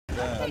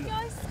Right,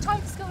 guys,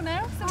 time for school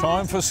now. So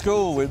time for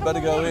school. We'd better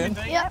go in.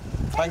 Yep.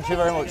 Thank you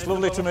very much.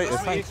 Lovely to meet you.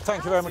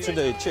 Thank you very much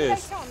indeed.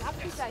 Cheers.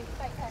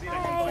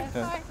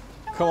 Yeah.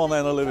 Come on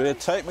then, Olivia.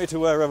 Take me to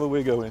wherever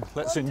we're going.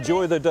 Let's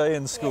enjoy the day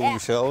in school,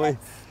 shall we?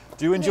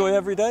 Do you enjoy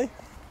every day?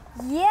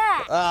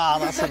 Yeah. Ah,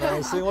 that's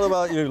amazing. What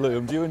about you,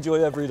 Liam? Do you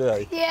enjoy every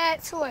day? Yeah,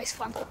 it's always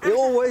fun. It's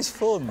always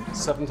fun.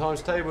 7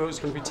 times table, it's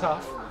going to be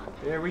tough.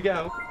 Here we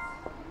go.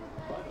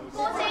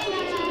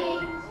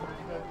 14,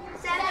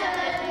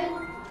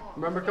 7.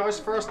 Remember, guys,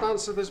 first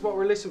answer is what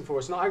we're listening for.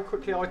 It's not how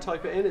quickly I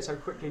type it in, it's how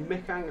quickly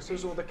Mick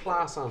answers or the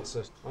class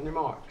answers. On your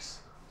marks.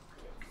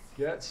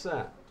 Get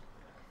set.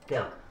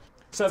 Go.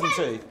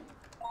 70.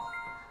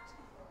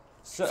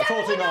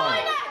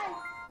 49.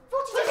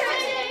 42.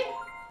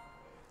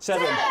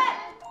 7.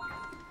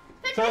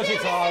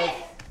 35.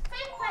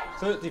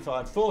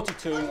 35.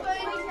 42.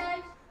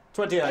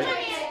 28.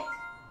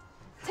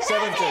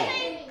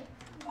 70.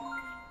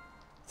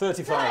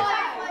 35.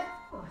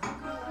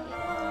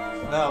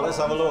 Now let's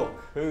have a look.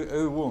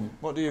 Who won?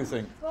 What do you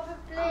think?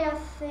 Probably, I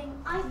think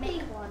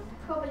one.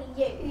 Probably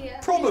you.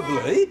 Yeah.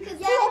 Probably?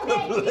 Yeah.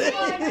 Probably?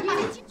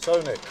 So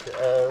Nick,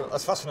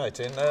 that's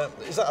fascinating.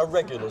 Is that a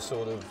regular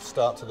sort of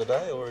start to the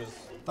day, or is...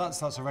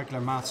 That's a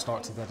regular math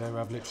start to the day. We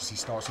have literacy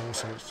starts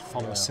also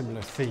follow a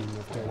similar theme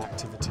of doing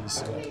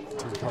activities to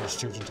encourage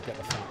children to get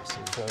the facts.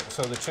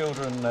 So the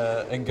children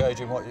engage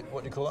in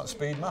what you call that,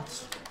 speed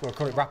maths? We'll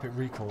call it rapid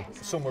recall.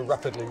 Some were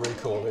rapidly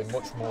recalling,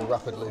 much more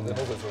rapidly than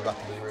others were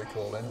rapidly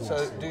recalling. Yes.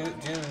 So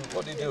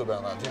what do you do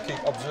about that? Do you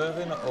keep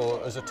observing,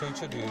 or as a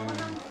teacher do you...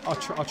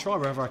 I try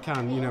wherever I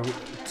can, you know,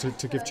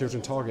 to give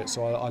children targets.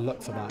 So I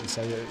look for that and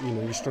say, you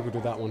know, you struggled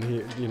with that one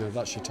here, you know,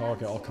 that's your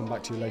target. I'll come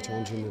back to you later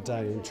on during the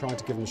day, and try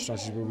to give them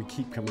strategies where we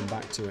keep coming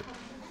back to it.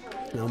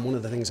 And one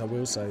of the things I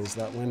will say is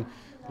that when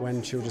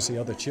children see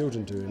other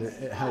children doing it,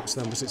 it helps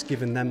them because it's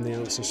giving them the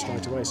answer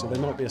straight away. So there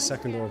might be a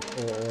second or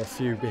a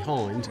few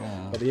behind,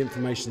 but the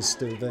information's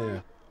still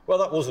there. Well,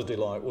 that was a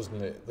delight,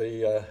 wasn't it?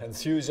 The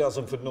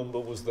enthusiasm for number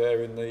was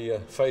there in the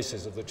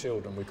faces of the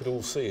children. We could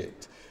all see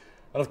it.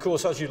 And of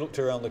course, as you looked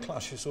around the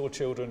class, you saw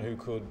children who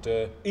could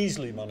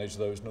easily manage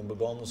those number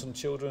bonds and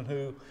children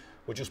who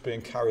were just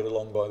being carried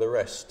along by the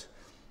rest.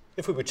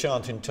 If we were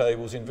chanting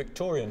tables in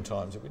Victorian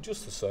times, it would be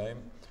just the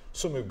same.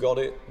 Some who got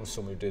it and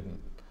some who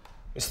didn't.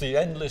 It's the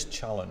endless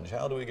challenge.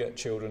 How do we get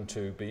children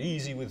to be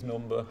easy with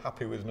number,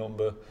 happy with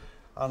number,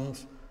 and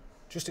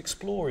just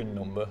exploring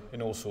number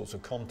in all sorts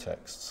of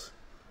contexts?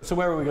 So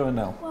where are we going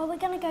now? Well, we're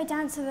going to go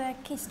down to the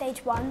Key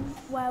Stage 1,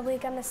 where we're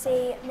going to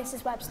see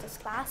Mrs. Webster's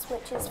class,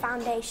 which is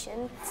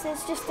Foundation. So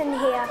it's just in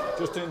here.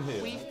 Just in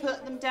here. We've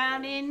put them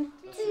down in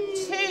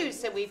 2.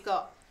 So we've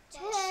got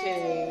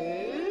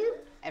 2.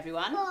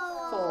 Everyone.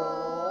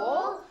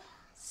 4,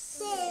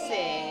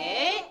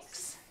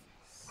 6,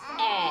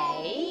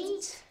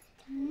 8,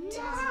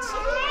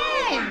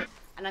 10.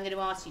 And I'm going to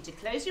ask you to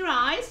close your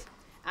eyes,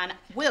 and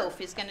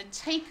Wilf is going to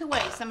take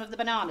away some of the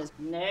bananas.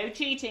 No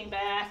cheating,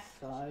 Beth.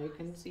 I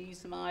can see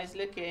some eyes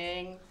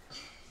looking.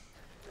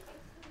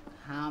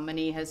 How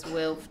many has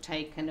Wilf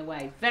taken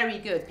away? Very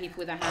good. People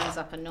with their hands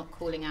up and not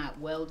calling out.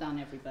 Well done,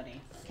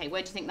 everybody. Okay,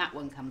 where do you think that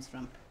one comes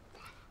from?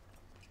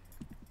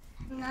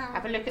 No.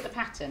 Have a look at the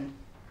pattern.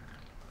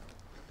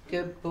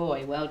 Good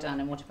boy, well done.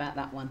 And what about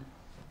that one?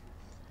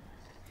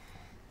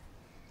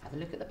 Have a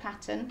look at the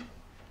pattern.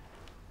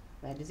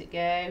 Where does it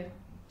go?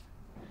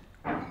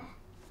 Are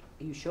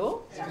you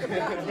sure?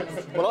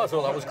 Well, I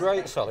thought that was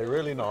great, Sally.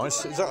 Really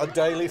nice. Is that a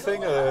daily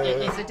thing?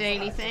 It is a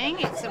daily thing.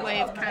 It's a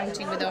way of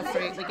counting with our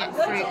fruit. We get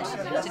fruit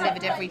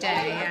delivered every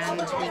day, and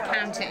we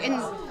count it in,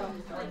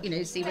 you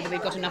know, see whether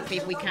we've got enough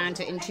people. We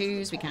count it in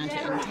 2s, we count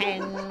it in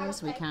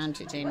 10s, we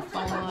count it in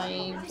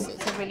 5s.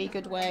 It's a really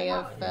good way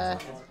of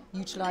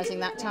utilising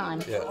that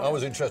time. Yeah, I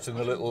was interested in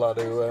the little lad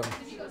who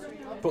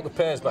put the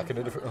pears back in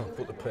a different... Oh,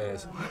 put the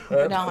pears.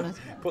 Bananas.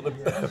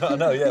 I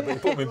know, yeah, but he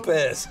put them in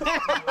pairs.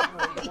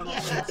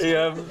 He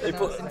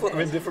put them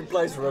in different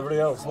places from everybody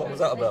else. What was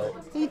that about?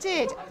 He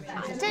did.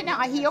 I don't know.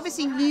 He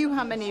obviously knew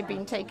how many had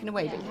been taken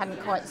away, but he hadn't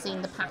quite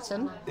seen the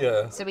pattern.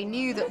 Yeah. So he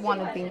knew that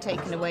one had been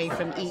taken away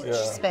from each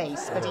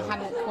space, but he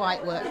hadn't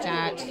quite worked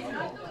out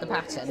the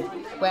pattern.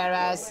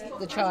 Whereas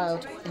the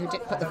child who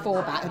put the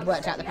 4 back had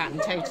worked out the pattern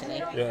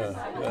totally.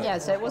 Yeah,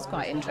 so it was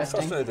quite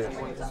interesting.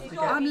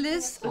 I'm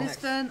Liz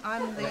Fearn.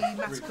 I'm the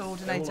maths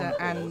coordinator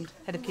and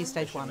head of Key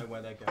Stage 1.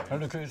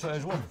 Head of Key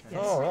Stage 1?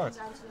 Yes. Oh, right.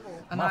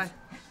 And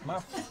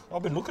Maths.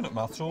 I've been looking at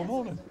maths all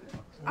morning.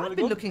 I've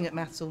been looking at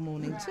maths all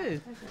morning too.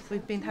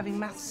 We've been having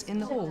maths in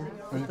the hall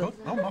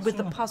with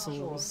the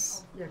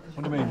puzzles.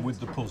 What do you mean with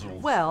the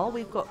puzzles? Well,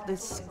 we've got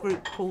this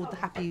group called the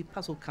Happy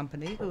Puzzle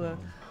Company who are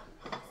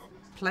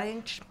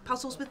playing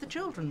puzzles with the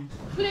children.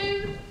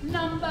 Clue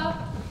number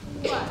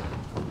 1.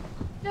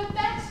 The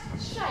best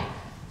shape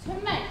to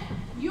make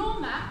your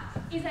map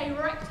is a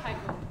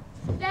rectangle.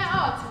 There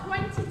are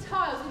 20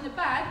 tiles in the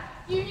bag.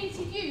 You need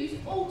to use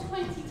all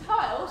 20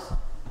 tiles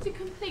to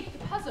complete the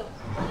puzzle.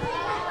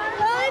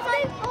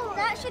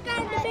 That should go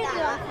in the middle, I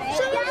think.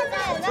 So,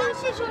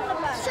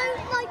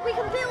 like, we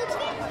can build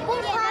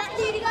one half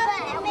to the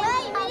there, we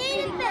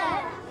need a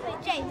bit.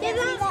 James,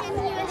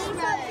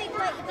 something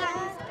like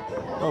that.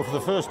 Well, for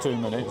the first 2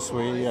 minutes,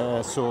 we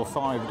saw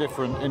 5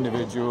 different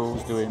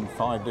individuals doing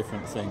 5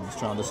 different things,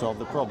 trying to solve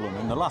the problem.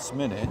 In the last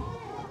minute,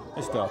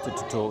 they started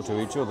to talk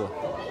to each other.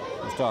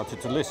 They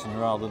started to listen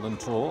rather than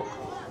talk,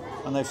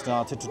 and they've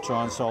started to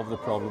try and solve the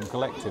problem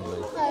collectively.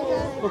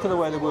 Look at the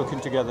way they're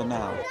working together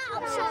now.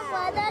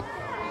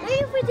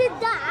 Maybe if we did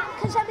that,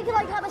 because then we could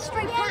like have a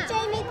straight path.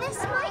 Jamie,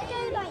 this might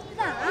go like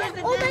that.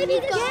 Yeah, or maybe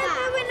this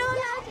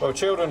Well,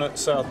 children at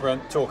South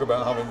Brent talk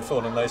about having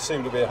fun, and they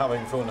seem to be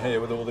having fun here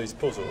with all these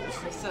puzzles.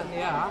 They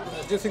certainly are.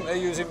 Do you think they're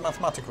using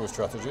mathematical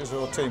strategies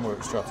or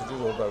teamwork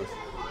strategies or both?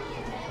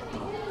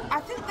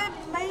 I think they're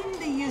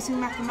mainly using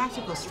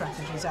mathematical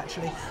strategies,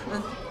 actually.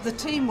 And the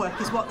teamwork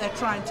is what they're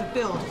trying to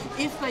build.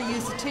 If they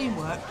use the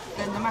teamwork,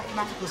 then the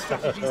mathematical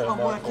strategies are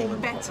working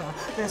better.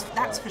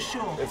 That's for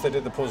sure. If they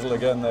did the puzzle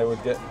again, they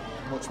would get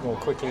much more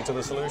quickly to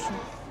the solution?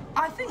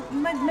 I think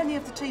many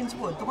of the teams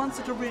would, the ones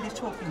that are really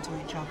talking to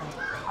each other.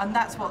 And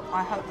that's what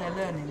I hope they're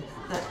learning,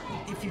 that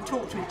if you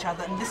talk to each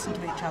other and listen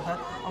to each other,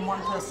 and one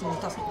person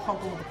doesn't hog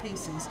all the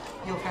pieces,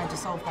 you're going to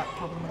solve that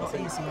problem a lot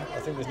easier. I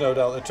think there's no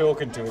doubt they're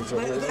talking to each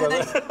other.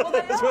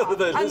 It's whether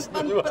they're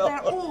listening well. But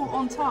they're all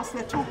on task,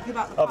 they're talking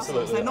about the puzzles,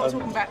 Absolutely. They're not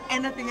talking about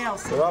anything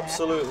else. They're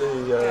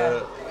absolutely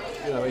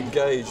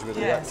engaged with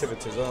the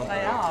activities, aren't they?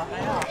 They are.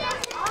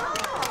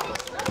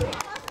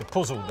 The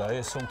puzzle day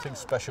is something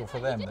special for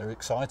them. They're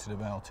excited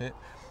about it.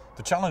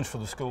 The challenge for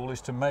the school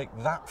is to make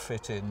that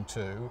fit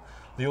into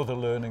the other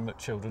learning that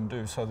children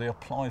do, so they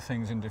apply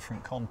things in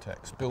different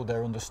contexts, build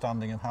their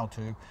understanding of how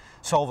to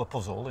solve a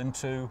puzzle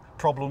into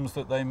problems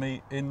that they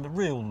meet in the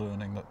real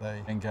learning that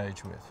they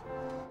engage with.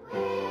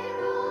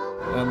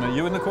 Are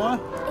you in the choir?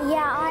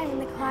 Yeah, I'm in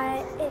the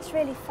choir. It's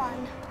really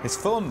fun. It's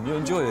fun, you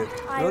enjoy it?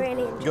 I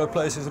really enjoy it. You go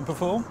places and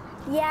perform?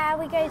 Yeah,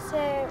 we go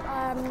to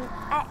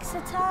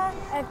Exeter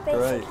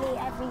basically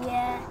every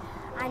year.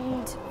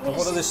 And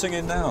what are they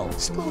singing now?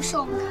 School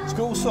song.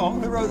 School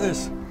song? Who wrote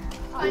this?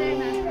 I don't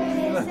know.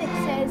 Year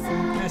sixes.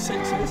 Year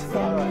sixes?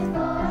 All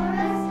right.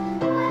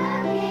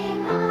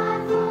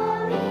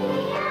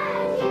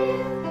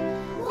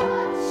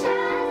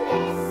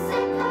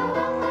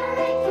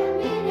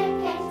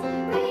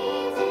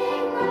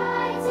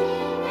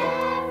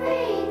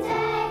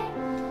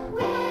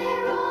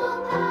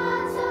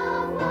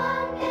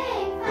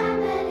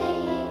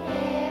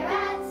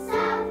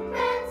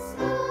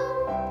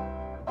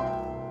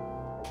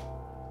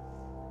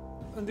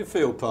 And do you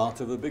feel part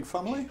of a big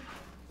family?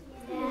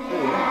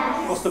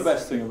 Yeah. What's the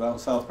best thing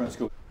about South Brent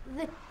School?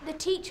 The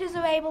teachers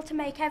are able to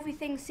make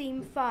everything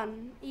seem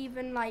fun,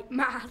 even like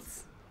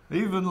maths.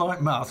 Even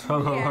like maths?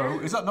 Ho, ho, Yeah. ho.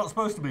 Is that not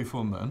supposed to be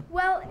fun then?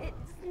 Well,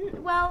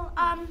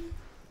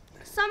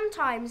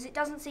 sometimes it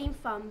doesn't seem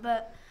fun,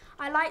 but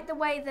I like the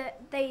way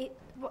that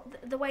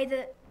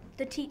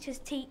the teachers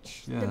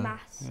teach the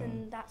maths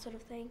and that sort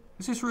of thing.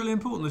 Is this really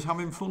important, this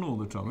having fun all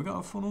the time? We've got to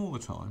have fun all the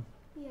time?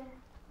 Yeah.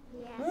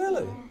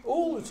 Really?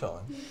 All the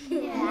time?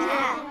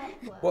 Yeah.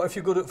 What if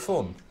you're good at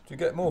fun? Do you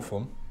get more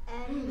fun?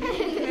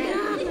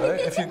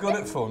 If you're good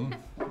at fun,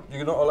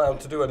 you're not allowed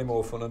to do any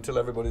more fun until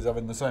everybody's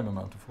having the same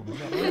amount of fun, is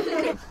that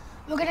right?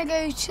 We're going to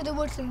go to the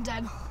Woodland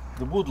Den.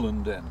 The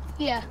Woodland Den?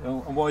 Yeah.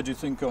 And why do you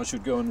think I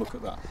should go and look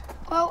at that?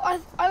 Well,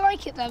 I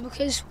like it there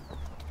because,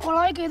 well,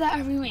 I go there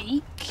every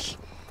week,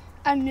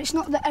 and it's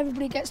not that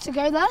everybody gets to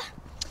go there.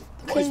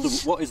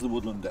 What is the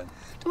Woodland Den?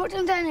 The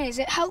Woodland Den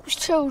it helps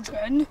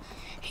children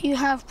who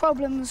have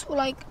problems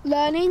like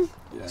learning,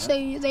 so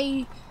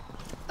they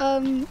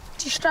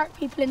distract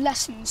people in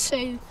lessons,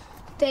 so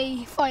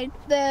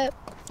they're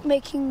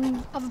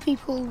making other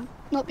people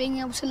not being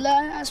able to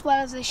learn as well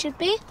as they should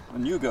be.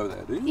 And you go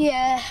there, do you?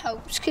 Yeah, it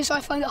helps, because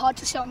I find it hard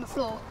to sit on the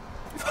floor.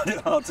 You find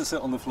it hard to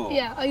sit on the floor?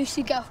 Yeah, I used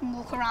to get up and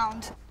walk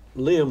around.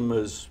 Liam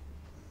has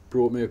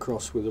brought me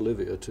across with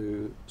Olivia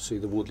to see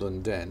the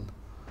Woodland Den,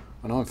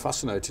 and I'm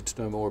fascinated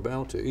to know more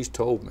about it. He's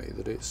told me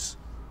that it's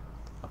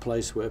a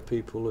place where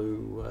people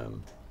who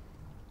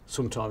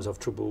sometimes have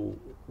trouble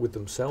with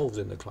themselves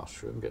in the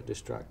classroom, get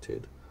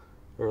distracted,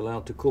 are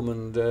allowed to come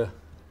and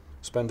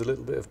spend a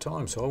little bit of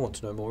time. So I want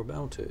to know more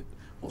about it.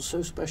 What's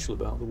so special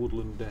about the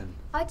Woodland Den?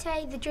 I'd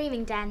say the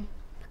Dreaming Den,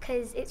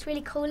 because it's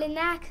really cool in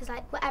there, because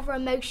like whatever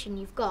emotion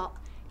you've got,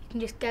 you can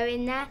just go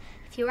in there.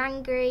 If you're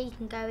angry, you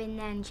can go in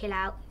there and chill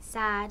out.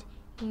 Sad,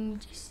 you can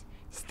just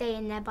stay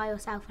in there by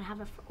yourself and have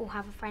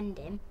a friend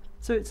in.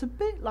 So it's a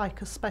bit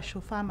like a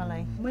special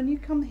family. When you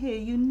come here,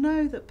 you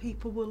know that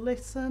people will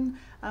listen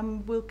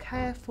and will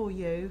care for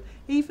you,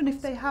 even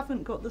if they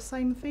haven't got the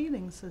same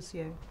feelings as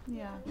you.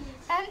 Yeah.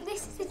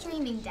 This is the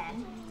Dreaming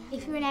Den.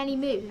 If you're in any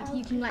mood,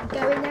 you can like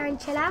go in there and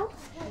chill out.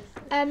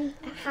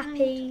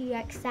 Happy,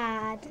 like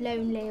sad,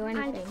 lonely or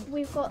anything. And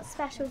we've got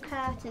special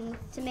curtains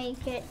to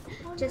make it,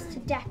 just to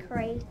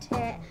decorate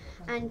it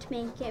and to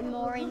make it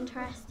more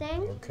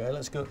interesting. Okay,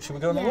 let's go. Shall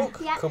we go and look?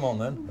 Yeah. Come on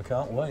then, I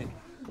can't wait.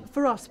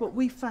 For us, what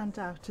we found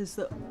out is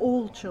that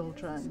all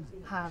children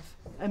have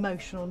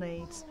emotional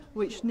needs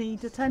which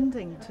need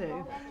attending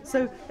to.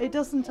 So it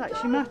doesn't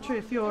actually matter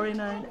if you're in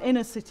an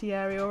inner city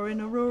area or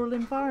in a rural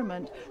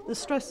environment. The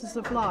stresses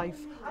of life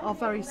are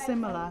very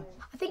similar.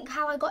 I think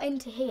how I got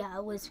into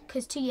here was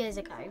because 2 years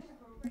ago,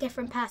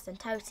 different person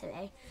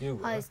totally. You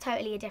were? I was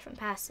totally a different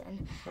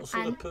person. What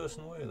sort of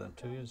person were you then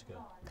 2 years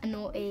ago? A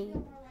naughty,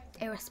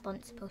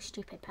 irresponsible,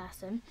 stupid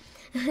person.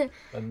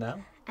 And now?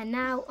 And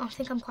now I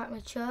think I'm quite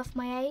mature for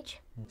my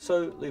age.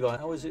 So, Levi,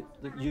 how is it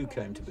that you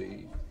came to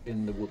be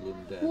in the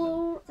woodland den?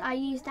 Well, I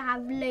used to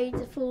have loads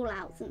of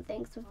fallouts and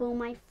things with all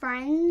my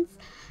friends,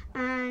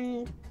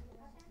 and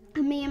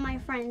me and my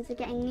friends are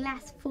getting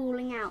less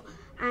falling out,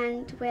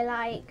 and we're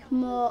like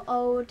more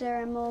older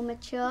and more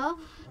mature,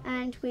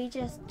 and we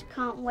just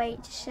can't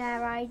wait to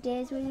share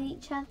ideas with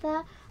each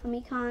other, and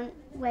we can't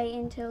wait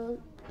until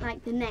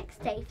like the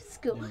next day for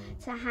school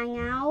to hang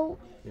out.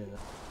 Yeah.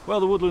 Well,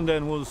 the woodland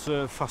den was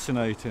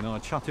fascinating. I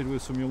chatted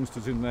with some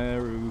youngsters in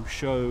there who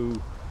show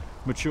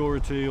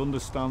maturity,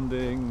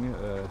 understanding,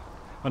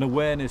 an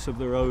awareness of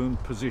their own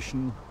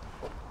position,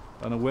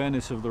 an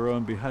awareness of their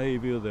own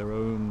behaviour, their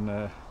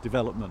own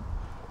development.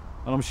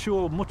 And I'm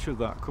sure much of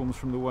that comes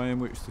from the way in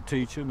which the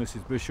teacher,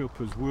 Mrs. Bishop,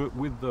 has worked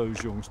with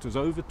those youngsters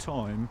over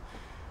time,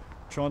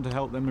 trying to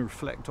help them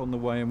reflect on the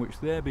way in which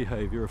their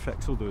behaviour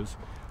affects others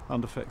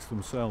and affects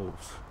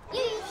themselves.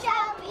 You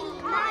shall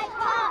be my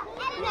partner.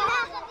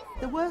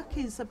 The work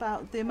is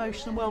about the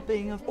emotional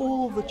well-being of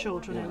all the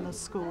children in the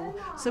school.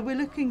 So we're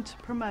looking to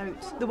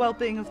promote the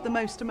well-being of the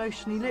most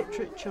emotionally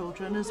literate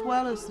children as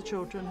well as the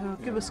children who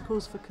give us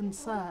cause for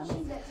concern.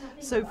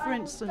 So for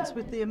instance,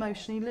 with the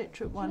emotionally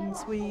literate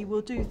ones, we will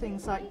do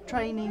things like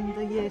training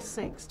the year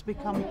 6 to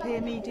become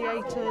peer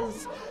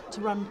mediators,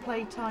 to run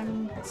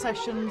playtime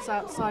sessions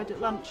outside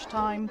at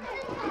lunchtime.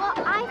 What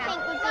I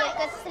think would be a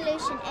good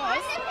solution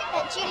is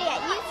that,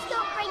 Juliet, you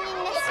stop bringing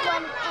this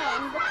one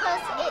in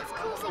because it's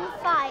causing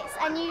fights,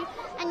 and you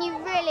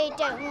really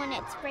don't want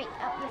it to break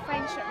up your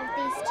friendship with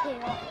these two,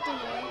 do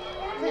you?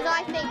 Because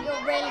I think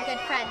you're really good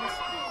friends.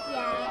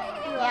 Yeah,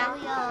 we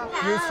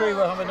are. You three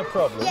were having a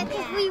problem? Yeah,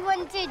 because we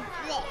wanted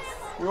this.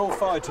 You're all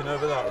fighting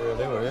over that,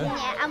 really, were you?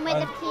 Yeah, and we're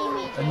the peer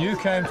mediators. And you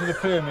came to the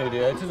peer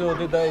mediators, or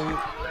did they?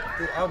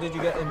 How did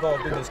you get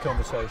involved in this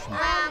conversation?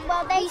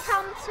 Well, they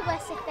come to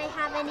us if they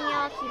have any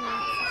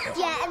arguments.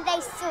 Yeah, and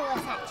they saw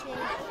us actually.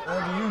 How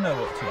do you know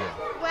what to do?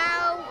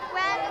 Well,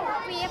 when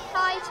we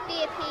apply to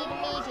be a peer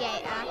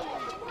mediator,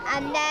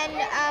 and then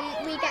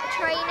we get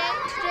training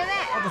to do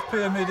it. What does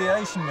peer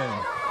mediation mean?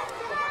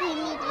 Peer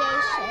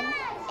mediation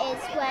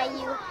is where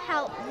you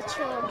help the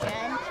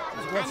children.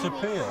 What's a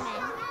peer?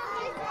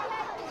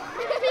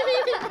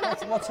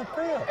 What's a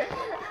peer?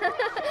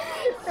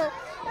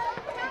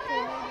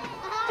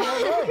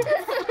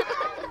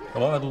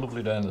 Well, I had a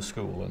lovely day in the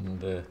school,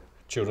 and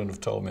children have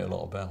told me a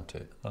lot about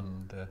it,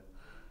 and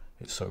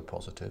it's so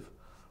positive.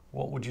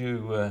 What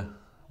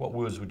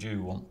words would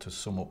you want to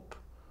sum up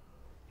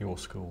your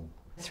school?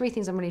 3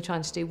 things I'm really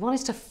trying to do. One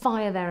is to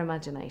fire their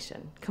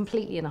imagination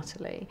completely and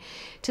utterly,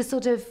 to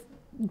sort of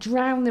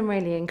drown them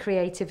really in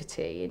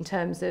creativity in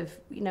terms of,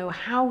 you know,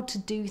 how to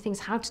do things,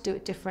 how to do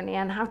it differently,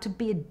 and how to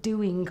be a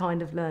doing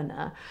kind of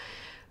learner.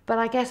 But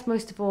I guess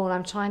most of all,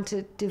 I'm trying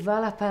to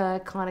develop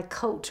a kind of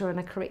culture and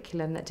a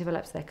curriculum that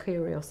develops their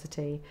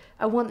curiosity.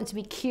 I want them to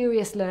be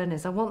curious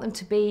learners. I want them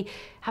to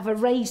have a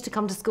rage to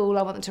come to school.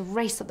 I want them to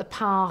race up the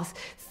path,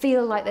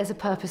 feel like there's a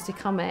purpose to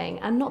coming,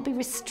 and not be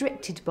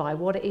restricted by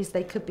what it is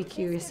they could be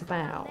curious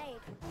about.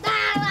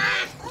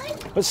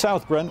 At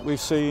South Brent, we've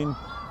seen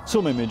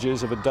some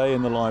images of a day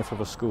in the life of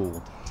a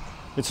school.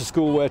 It's a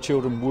school where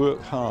children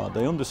work hard.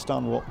 They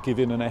understand what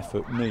giving an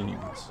effort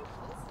means.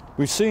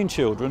 We've seen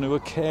children who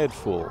are cared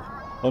for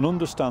and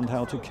understand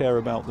how to care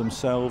about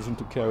themselves and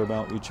to care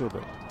about each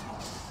other.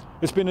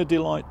 It's been a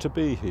delight to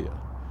be here,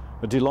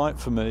 a delight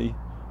for me,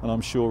 and I'm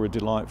sure a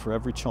delight for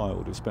every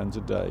child who spends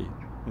a day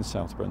in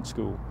South Brent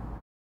School.